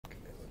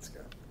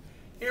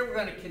Here we're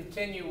going to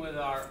continue with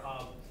our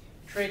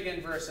trig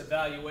inverse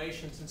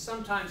evaluations, and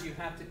sometimes you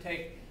have to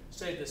take,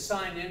 say, the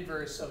sine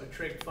inverse of a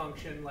trig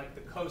function, like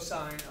the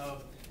cosine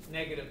of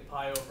negative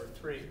pi over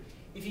 3.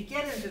 If you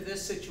get into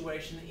this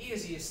situation, the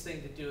easiest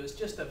thing to do is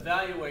just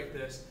evaluate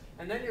this,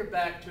 and then you're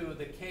back to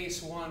the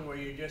case 1 where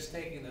you're just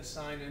taking the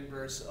sine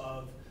inverse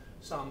of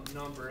some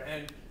number.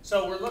 And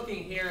so we're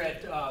looking here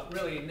at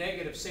really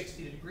negative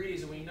 60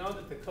 degrees, and we know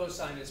that the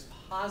cosine is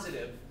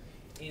positive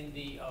in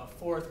the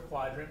fourth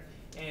quadrant,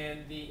 and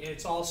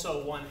it's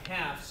also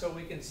 1/2. So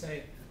we can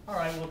say, all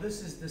right, well,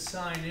 this is the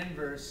sine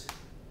inverse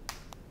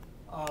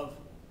of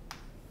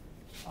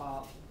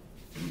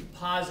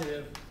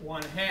positive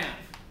 1/2.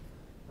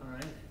 All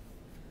right,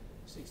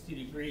 60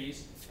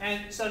 degrees.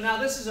 And so now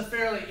this is a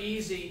fairly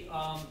easy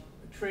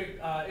trig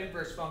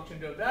inverse function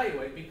to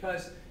evaluate,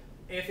 because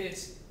if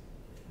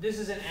this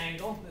is an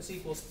angle, this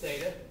equals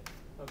theta,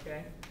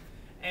 okay?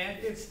 And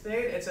it's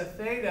a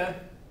theta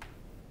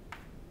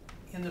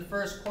in the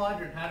first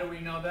quadrant. How do we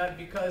know that?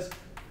 Because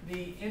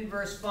the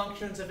inverse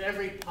functions of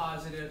every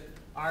positive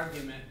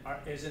argument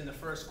is in the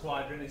first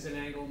quadrant, is an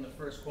angle in the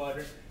first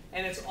quadrant.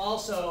 And it's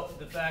also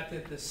the fact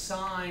that the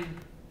sine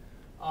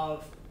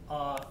of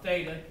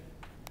theta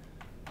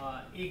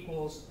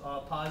equals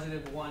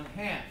positive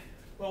 1/2.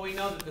 Well, we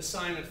know that the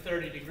sine of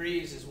 30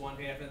 degrees is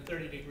 1/2, and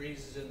 30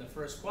 degrees is in the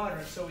first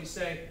quadrant. So we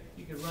say,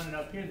 you can run it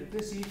up here, that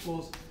this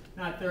equals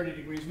not 30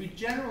 degrees. We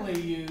generally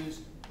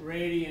use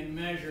radian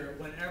measure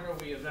whenever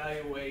we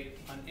evaluate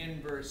an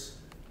inverse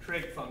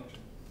trig function.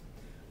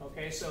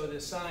 Okay, so the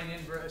sine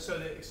inverse,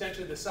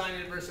 essentially the sine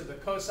inverse of the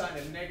cosine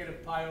of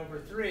negative pi over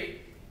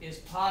 3 is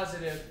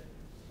positive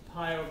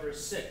pi over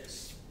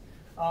 6.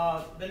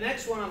 The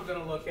next one I'm going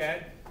to look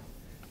at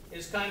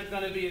is kind of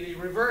going to be the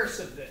reverse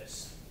of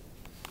this.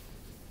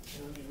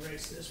 And let me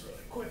erase this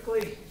really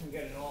quickly and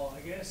get it all,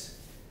 I guess.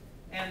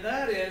 And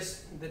that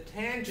is the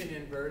tangent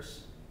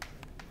inverse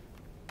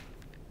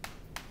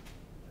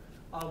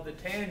of the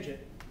tangent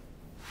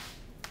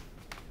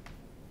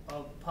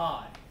of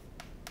pi.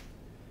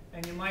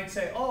 And you might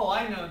say, oh,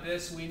 I know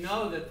this. We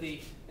know that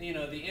the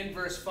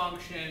inverse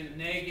function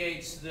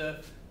negates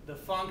the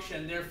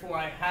function, therefore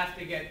I have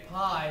to get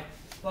pi.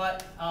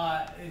 But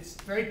it's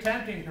very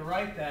tempting to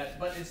write that,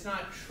 but it's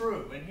not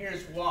true, and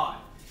here's why.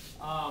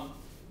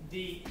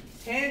 The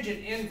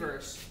tangent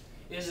inverse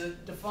is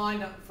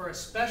defined for a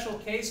special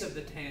case of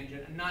the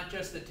tangent, and not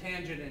just the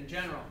tangent in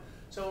general.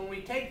 So when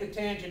we take the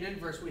tangent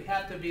inverse, we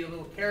have to be a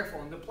little careful.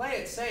 And to play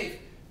it safe,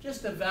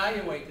 just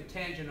evaluate the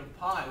tangent of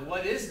pi.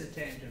 What is the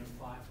tangent of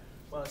pi?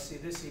 Well, see,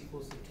 this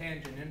equals the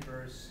tangent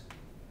inverse.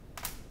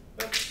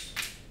 Oops.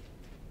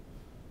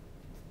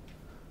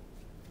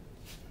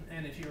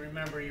 And if you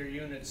remember your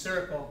unit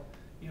circle,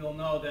 you'll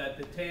know that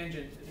the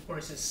tangent, of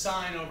course, is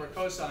sine over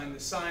cosine. The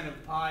sine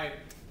of pi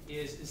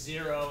is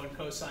 0 and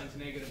cosine is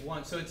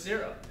 -1. So it's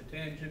 0. The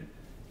tangent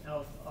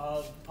of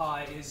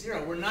pi is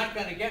 0. We're not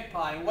going to get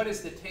pi. And what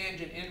is the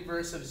tangent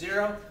inverse of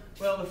 0?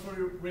 Well, if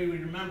we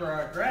remember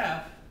our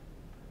graph,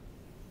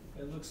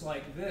 it looks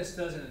like this,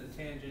 doesn't it? The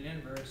tangent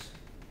inverse.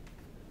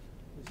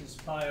 This is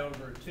pi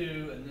over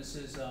 2, and this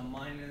is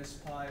minus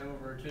pi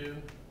over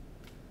 2.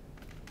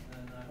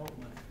 And I hope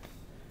my...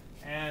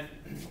 And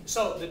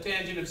so the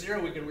tangent of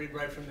 0 we can read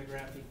right from the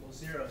graph equals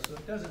 0. So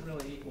it doesn't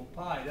really equal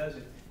pi, does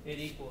it? It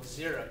equals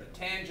 0. The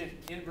tangent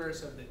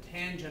inverse of the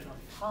tangent of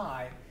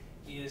pi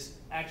is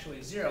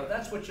actually 0.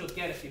 That's what you'll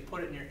get if you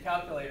put it in your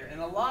calculator.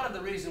 And a lot of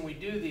the reason we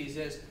do these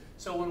is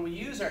so when we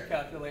use our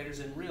calculators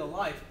in real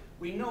life,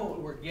 we know what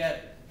we're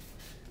getting.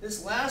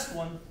 This last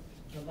one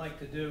I'd like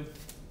to do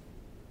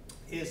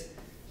is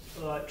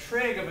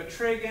trig of a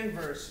trig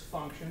inverse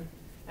function,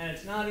 and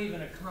it's not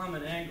even a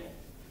common angle.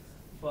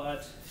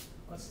 But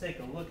let's take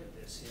a look at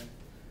this here.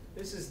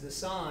 This is the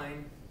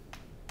sine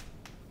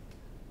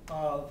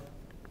of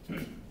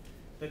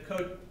the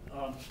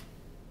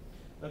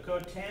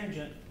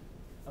cotangent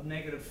of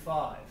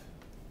 -5.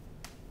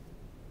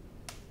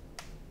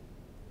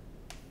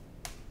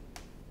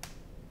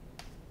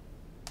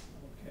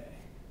 Okay.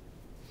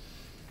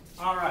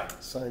 All right.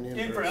 Sine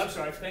inverse. I'm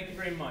sorry. Thank you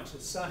very much.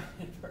 It's sine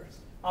inverse.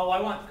 Oh, I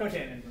want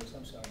cotangent inverse.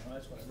 I'm sorry. No,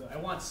 that's what I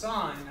want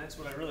sine. That's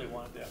what I really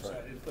wanted there. I'm sorry,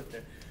 I didn't put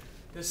there.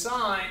 The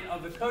sine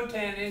of the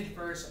cotangent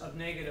inverse of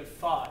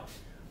 -5.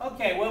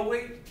 Okay, well,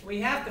 we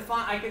have to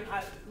find,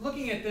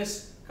 looking at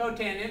this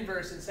cotangent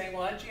inverse and saying,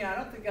 well, gee, I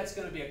don't think that's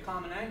going to be a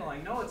common angle.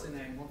 I know it's an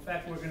angle. In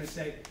fact, we're going to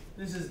say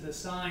this is the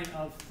sine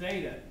of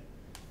theta,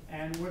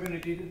 and we're going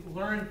to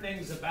learn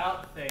things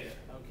about theta,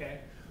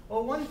 okay?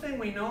 Well, one thing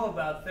we know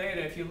about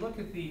theta, if you look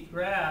at the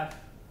graph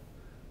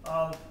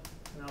of,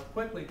 and I'll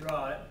quickly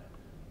draw it,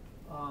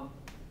 of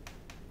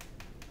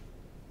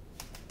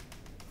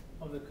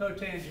the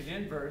cotangent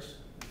inverse,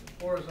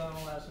 the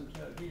horizontal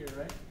asymptote here,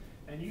 right?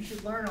 And you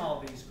should learn all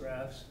these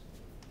graphs.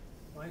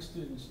 My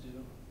students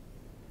do.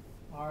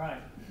 All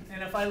right.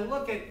 And if I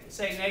look at,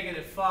 say,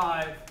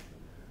 -5,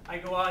 I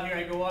go out here,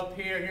 I go up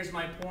here, here's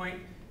my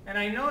point, and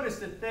I notice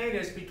that theta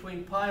is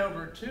between pi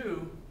over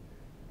 2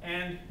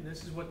 and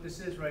this is what this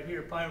is right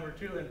here, pi over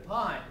 2 and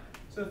pi.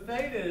 So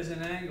theta is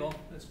an angle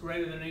that's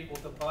greater than or equal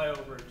to pi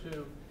over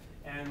 2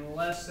 and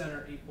less than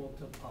or equal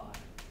to pi.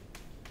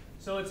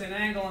 So it's an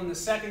angle in the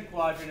second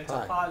quadrant. It's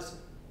a positive.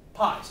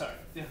 Pi, sorry.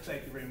 Yeah,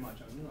 thank you very much.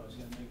 I knew I was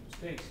going to make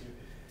mistakes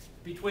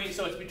here.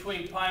 So it's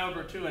between pi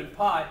over 2 and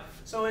pi.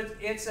 So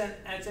it's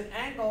an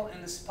angle,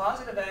 in this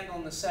positive angle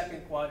in the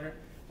second quadrant.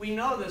 We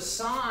know the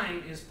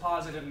sine is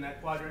positive in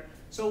that quadrant.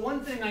 So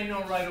one thing I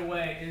know right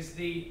away is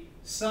the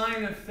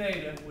sine of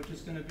theta, which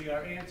is going to be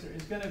our answer,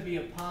 is going to be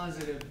a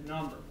positive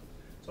number.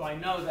 So I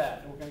know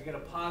that, and we're going to get a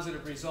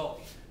positive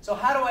result. So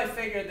how do I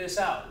figure this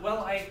out? Well,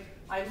 I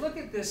look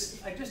at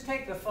this, I just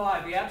take the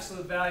phi, the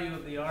absolute value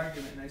of the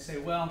argument, and I say,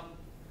 well,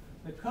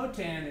 the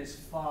cotan is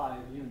 5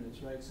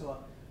 units, right? So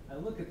I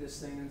look at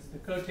this thing, and it's the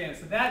cotan.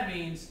 So that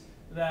means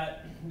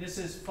that this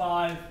is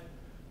 5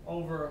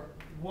 over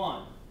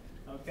 1,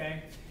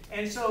 okay?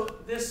 And so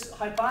this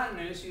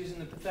hypotenuse, using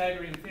the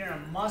Pythagorean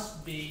theorem,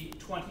 must be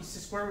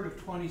square root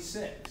of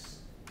 26,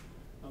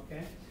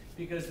 okay?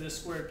 Because this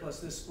squared plus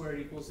this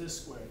squared equals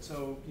this squared.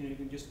 So you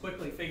can just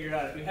quickly figure it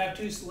out. If you have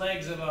two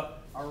legs of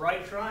a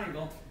right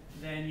triangle,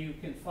 then you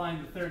can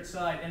find the third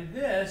side. And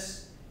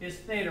this is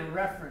theta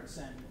reference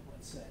angle,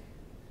 let's say.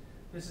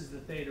 This is the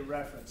theta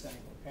reference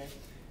angle, okay?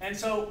 And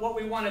so what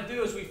we want to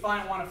do is we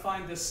want to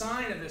find the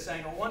sine of this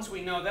angle. Once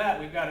we know that,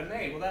 we've got it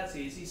made. Well, that's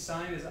easy.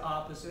 Sine is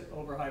opposite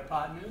over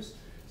hypotenuse.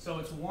 So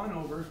it's 1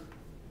 over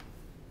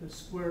the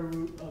square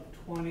root of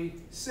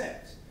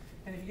 26.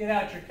 And if you get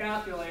out your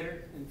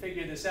calculator and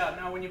figure this out.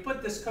 Now, when you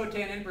put this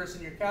cotan inverse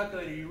in your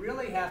calculator, you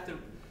really have to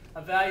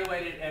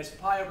evaluate it as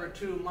pi over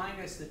 2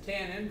 minus the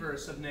tan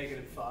inverse of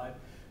 -5,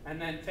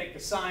 and then take the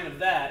sine of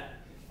that,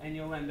 and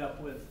you'll end up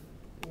with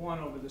 1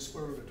 over the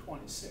square root of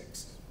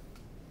 26.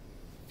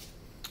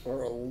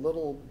 Or a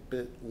little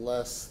bit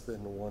less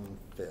than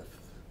 1/5.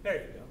 There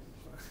you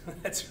go.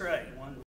 That's right.